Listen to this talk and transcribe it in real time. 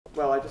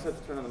Well, I just had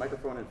to turn on the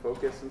microphone and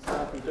focus and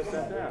stuff, and just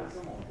sat down.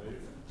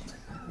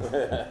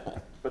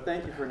 But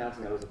thank you for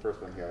announcing that was the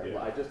first one here.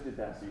 Yeah. I just did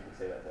that so you can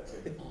say that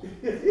too.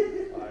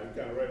 I'm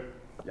kind of ready.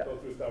 Yeah. So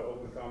we'll start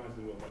open comments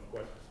and we'll have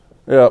questions.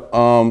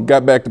 Yeah,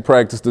 got back to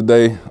practice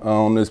today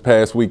on this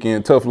past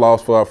weekend. Tough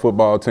loss for our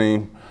football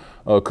team.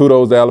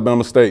 Kudos to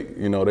Alabama State.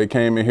 You know, they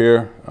came in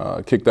here,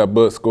 kicked our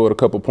butt, scored a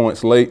couple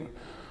points late.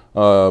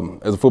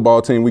 As a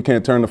football team, we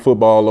can't turn the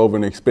football over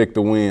and expect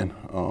to win.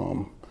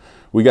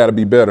 We got to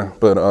be better,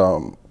 but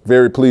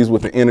very pleased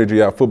with the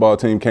energy our football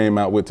team came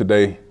out with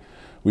today.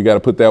 We got to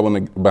put that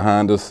one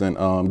behind us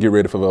and get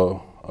ready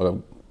for a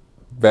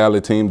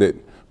Valley team that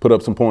put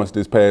up some points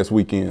this past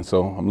weekend.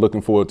 So I'm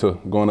looking forward to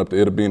going up to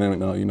Itta Bena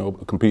and you know,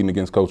 competing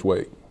against Coach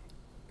Wade.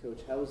 Coach,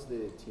 how is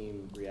the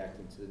team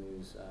reacting to the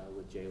news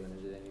with Jalen?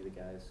 Did any of the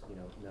guys, you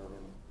know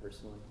him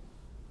personally?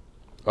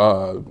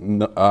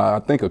 No, I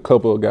think a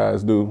couple of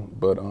guys do,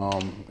 but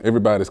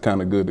everybody's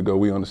kind of good to go.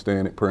 We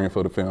understand it, praying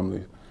for the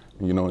family,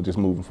 you know, and just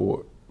moving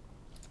forward.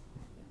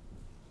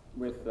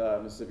 With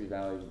Mississippi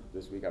Valley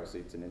this week,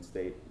 obviously it's an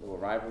in-state little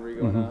rivalry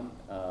going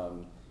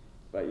on.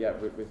 But yeah,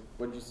 what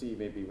did you see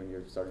maybe when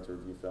you're starting to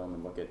review film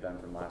and look at them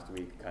from last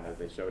week, kind of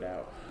they showed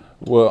out?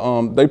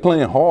 Well, they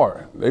playing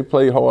hard. They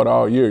played hard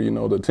all year. You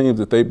know, the teams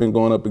that they've been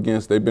going up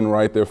against, they've been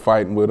right there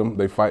fighting with them.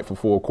 They fight for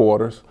 4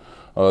 quarters.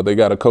 They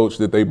got a coach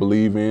that they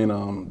believe in,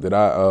 that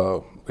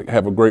I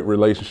have a great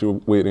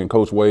relationship with, in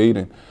Coach Wade.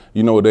 And,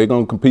 you know, they're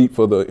going to compete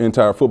for the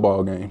entire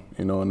football game,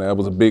 you know, and that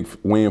was a big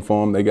win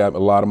for them. They got a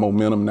lot of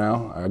momentum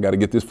now. I got to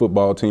get this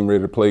football team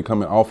ready to play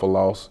coming off a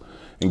loss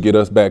and get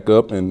us back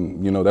up.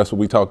 And, you know, that's what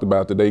we talked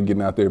about today,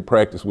 getting out there to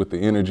practice with the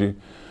energy,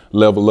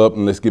 level up,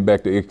 and let's get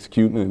back to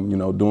executing and, you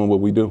know, doing what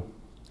we do.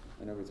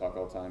 I know we talk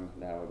all the time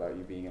now about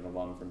you being an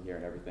alum from here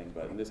and everything,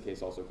 but in this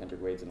case also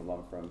Kendrick Wade's an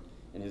alum from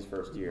in his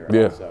first year.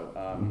 Yeah.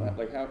 Also.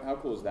 Like how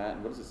cool is that,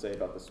 and what does it say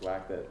about the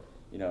SWAC that,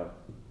 you know,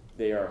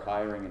 they are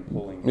hiring and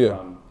pulling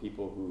from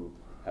people who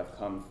have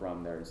come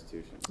from their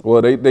institutions?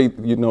 Well, they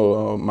you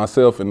know,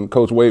 myself and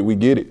Coach Wade, we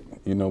get it.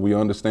 You know, we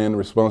understand the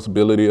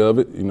responsibility of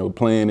it, you know,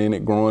 playing in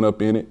it, growing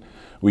up in it.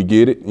 We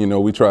get it. You know,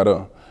 we try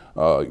to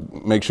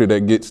make sure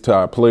that gets to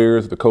our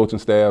players, the coaching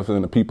staff,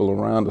 and the people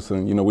around us.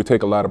 And, you know, we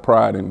take a lot of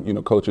pride in, you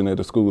know, coaching at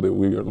the school that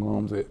we are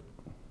alums at.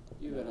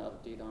 You have an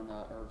update on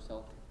Herb's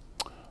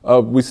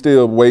health? We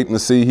still waiting to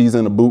see. He's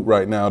in a boot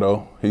right now,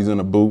 though. He's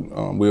in a boot.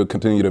 We'll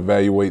continue to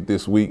evaluate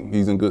this week.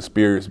 He's in good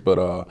spirits,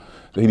 but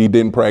he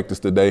didn't practice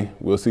today.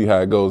 We'll see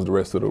how it goes the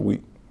rest of the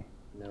week.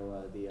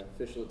 No, the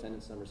official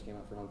attendance numbers came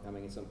out for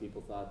homecoming, and some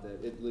people thought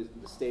that the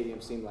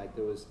stadium seemed like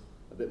there was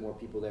a bit more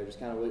people there. Just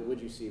kind of what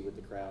did you see with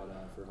the crowd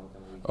for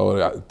homecoming week?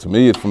 Oh, to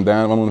me, it's from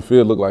down on the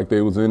field, looked like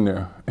they was in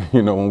there.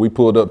 You know, when we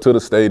pulled up to the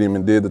stadium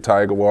and did the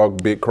Tiger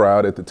Walk, big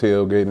crowd at the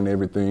tailgate and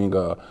everything.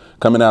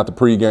 Coming out the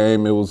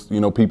pregame, it was,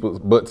 you know, people's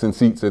butts in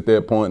seats at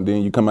that point. And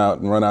then you come out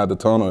and run out of the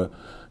tunnel.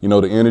 You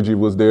know, the energy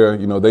was there.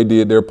 You know, they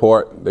did their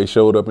part. They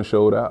showed up and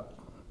showed out.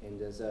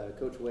 And as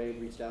Coach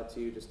Wade reached out to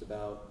you just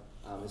about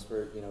as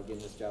for, you know,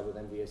 getting this job with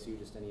MVSU,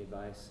 just any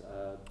advice?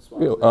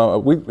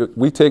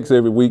 We text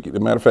every week. As a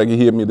matter of fact, he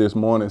hit me this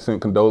morning,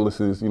 sent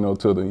condolences, you know,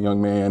 to the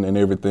young man and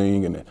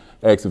everything, and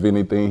asked if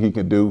anything he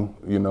could do,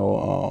 you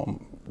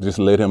know, just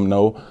let him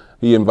know.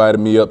 He invited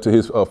me up to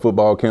his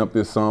football camp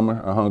this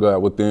summer. I hung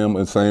out with them,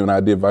 and same I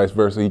did vice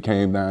versa. He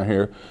came down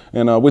here.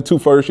 And we're 2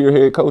 first-year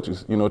head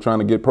coaches, you know, trying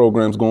to get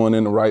programs going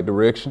in the right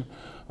direction.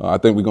 I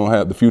think we're going to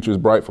have the future is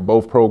bright for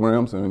both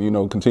programs and, you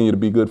know, continue to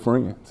be good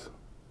friends.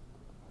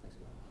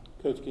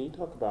 Coach, can you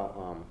talk about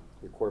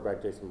your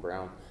quarterback, Jason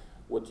Brown,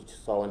 what you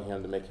saw in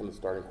him to make him the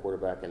starting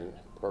quarterback and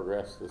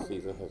progress this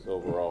season, your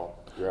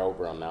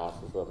overall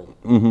analysis of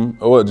him?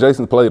 Well,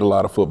 Jason played a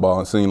lot of football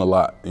and seen a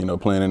lot, you know,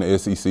 playing in the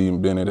SEC and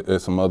been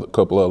at some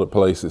couple other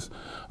places.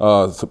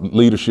 Some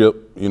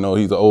leadership, you know,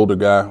 he's an older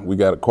guy. We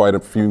got quite a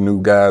few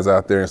new guys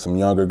out there and some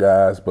younger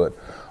guys, but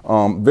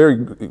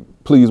very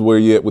pleased where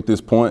he at with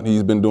this point.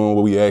 He's been doing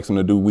what we asked him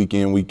to do week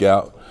in, week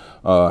out,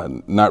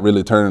 not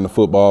really turning the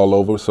football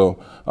over. So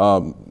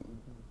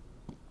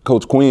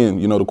Coach Quinn,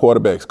 you know, the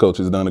quarterback's coach,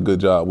 has done a good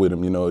job with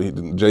him. You know,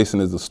 Jason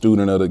is a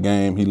student of the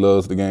game. He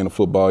loves the game of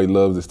football. He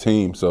loves his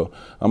team. So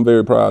I'm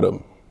very proud of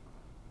him.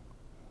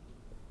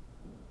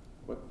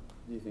 What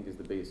do you think is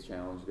the biggest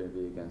challenge going to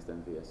be against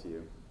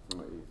MVSU from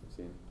what you've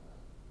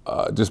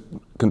seen? Just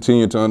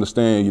continue to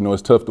understand, you know,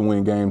 it's tough to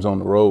win games on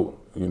the road.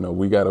 You know,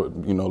 we got to,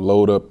 you know,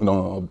 load up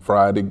on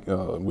Friday.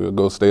 We'll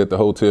go stay at the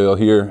hotel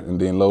here and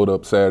then load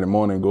up Saturday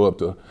morning and go up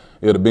to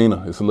Itta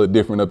Bena. It's a little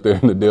different up there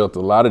in the Delta.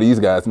 A lot of these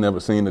guys never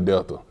seen the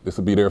Delta. This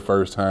will be their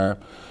first time.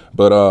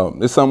 But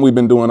it's something we've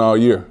been doing all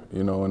year,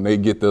 you know, and they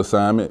get the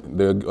assignment.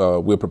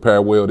 We'll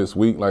prepare well this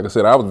week. Like I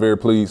said, I was very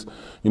pleased,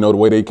 you know, the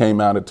way they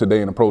came out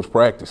today and approached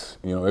practice.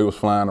 You know, they was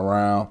flying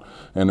around,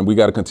 and we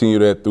got to continue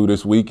that through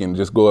this week and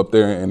just go up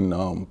there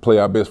and play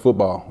our best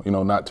football, you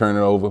know, not turn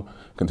it over,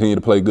 continue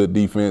to play good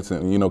defense,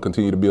 and, you know,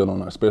 continue to build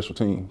on our special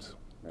teams.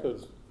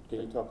 Coach,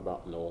 can you talk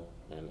about Noel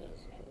and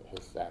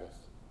his status?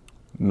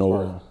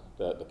 Noel.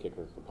 The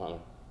kicker, the punter.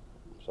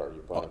 Sorry,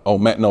 your punter. Oh,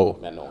 Matt Noel.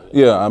 Matt Noel.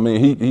 Yeah, I mean,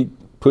 he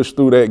pushed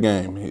through that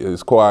game.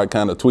 His quad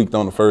kind of tweaked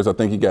on the first. I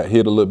think he got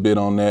hit a little bit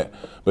on that,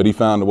 but he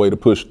found a way to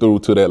push through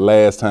to that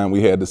last time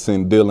we had to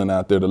send Dylan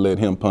out there to let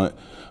him punt.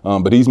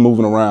 But he's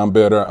moving around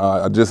better.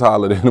 I just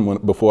hollered at him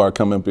before I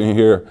come up in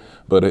here,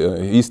 but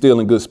he's still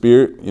in good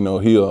spirit. You know,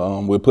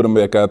 we'll put him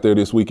back out there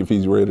this week if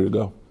he's ready to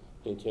go.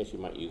 Any chance you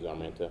might use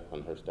Arminta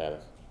on her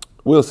status?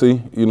 We'll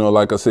see. You know,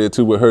 like I said,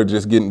 too, with her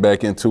just getting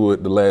back into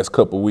it the last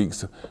couple of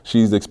weeks,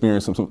 she's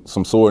experienced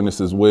some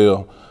soreness as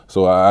well.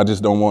 So I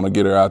just don't want to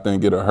get her out there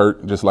and get her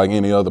hurt just like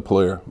any other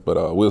player.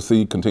 But we'll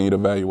see, continue to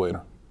evaluate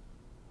her.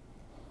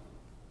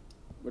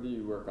 What do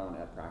you work on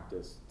at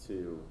practice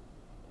to,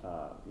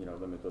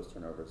 limit those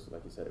turnovers?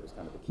 Like you said, it was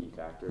kind of a key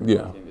factor.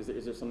 Yeah.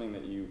 Is there something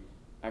that you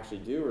actually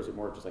do, or is it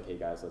more just like, hey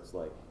guys, let's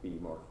be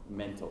more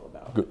mental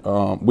about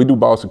it? We do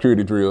ball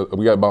security drill.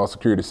 We got ball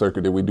security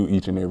circuit that we do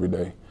each and every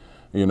day.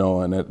 You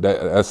know, and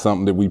that's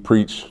something that we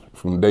preach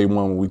from day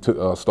one when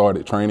we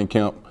started training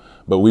camp.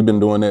 But we've been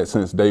doing that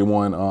since day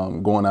one,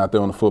 going out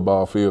there on the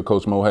football field.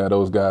 Coach Mo had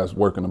those guys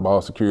working the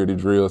ball security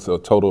drill, so a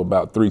total of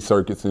about 3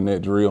 circuits in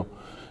that drill.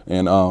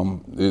 And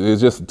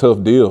it's just a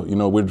tough deal. You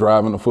know, we're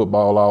driving the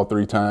football all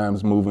 3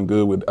 times, moving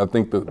good. I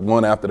think the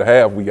one after the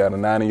half, we got a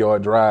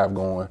 90-yard drive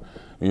going,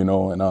 you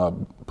know,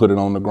 and put it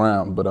on the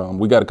ground. But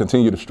we got to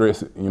continue to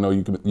stress it. You know,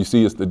 you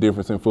see it's the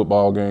difference in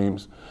football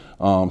games.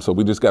 So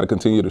we just got to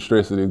continue to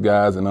stress it, these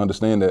guys, and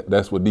understand that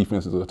that's what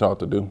defenses are taught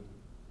to do.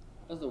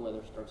 As the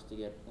weather starts to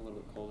get a little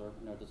bit colder,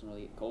 it doesn't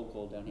really get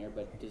cold down here,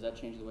 but does that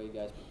change the way you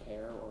guys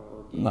prepare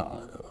or game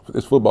plan?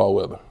 It's football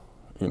weather.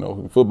 You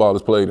know, football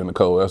is played in the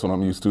cold. That's what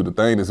I'm used to. The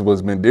thing is,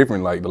 what's been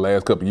different, like the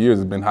last couple of years,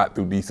 it's been hot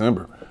through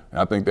December. And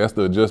I think that's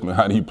the adjustment.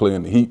 How do you play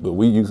in the heat? But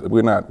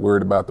we're not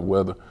worried about the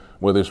weather.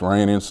 Whether it's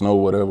raining, snow,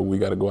 whatever, we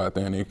got to go out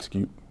there and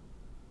execute.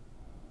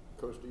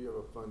 Coach, do you have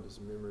a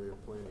fondest memory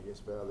of playing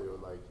against Valley, or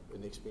like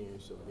an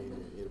experience of being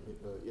in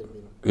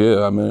Idomena?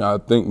 Yeah, I mean, I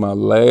think my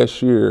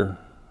last year,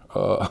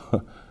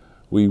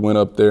 we went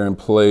up there and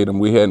played,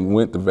 and we hadn't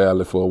went to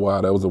Valley for a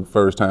while. That was the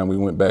first time we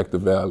went back to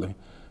Valley,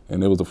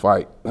 and it was a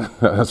fight.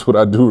 That's what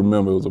I do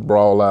remember. It was a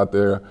brawl out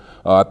there.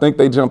 I think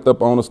they jumped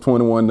up on us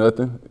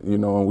 21-0, you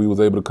know, and we was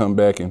able to come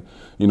back and,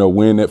 you know,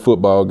 win that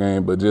football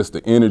game. But just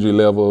the energy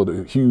level,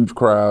 the huge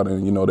crowd,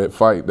 and, you know, that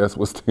fight, that's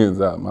what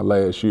stands out my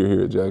last year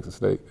here at Jackson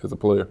State as a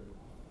player.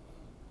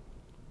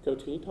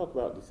 Coach, can you talk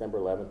about December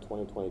 11th,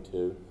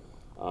 2022?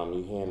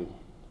 You hand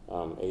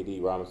A.D.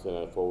 Robinson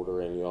a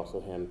folder, and you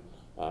also hand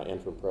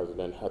interim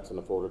president Hudson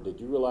a folder. Did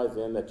you realize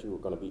then that you were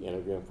going to be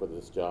interviewing for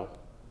this job?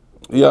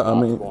 Yeah,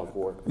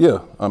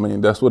 I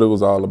mean, that's what it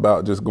was all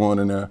about, just going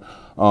in there,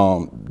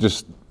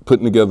 just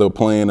putting together a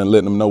plan and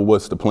letting them know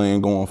what's the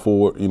plan going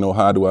forward. You know,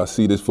 how do I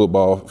see this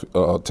football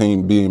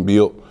team being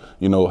built?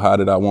 You know, how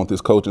did I want this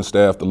coaching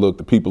staff to look,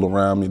 the people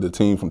around me, the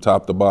team from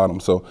top to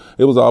bottom? So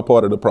it was all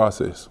part of the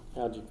process.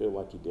 How did you feel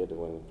like you did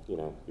when, you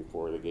know,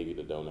 before they gave you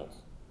the donuts?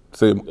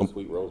 Say, the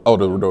sweet rolls? Oh,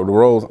 the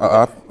rolls.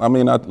 I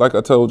mean, like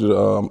I told you,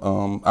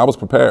 I was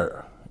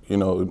prepared. You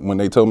know, when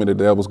they told me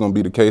that was going to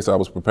be the case, I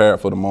was prepared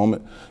for the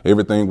moment.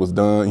 Everything was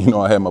done. You know,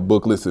 I had my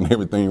booklets and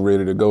everything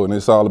ready to go. And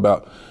it's all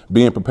about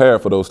being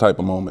prepared for those type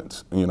of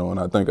moments, you know, and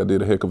I think I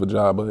did a heck of a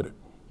job at it.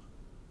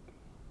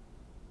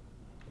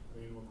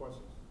 Any more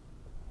questions?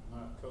 All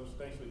right, Coach,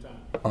 thanks for your time.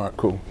 All right,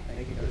 cool.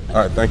 All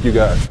right, thank you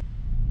guys.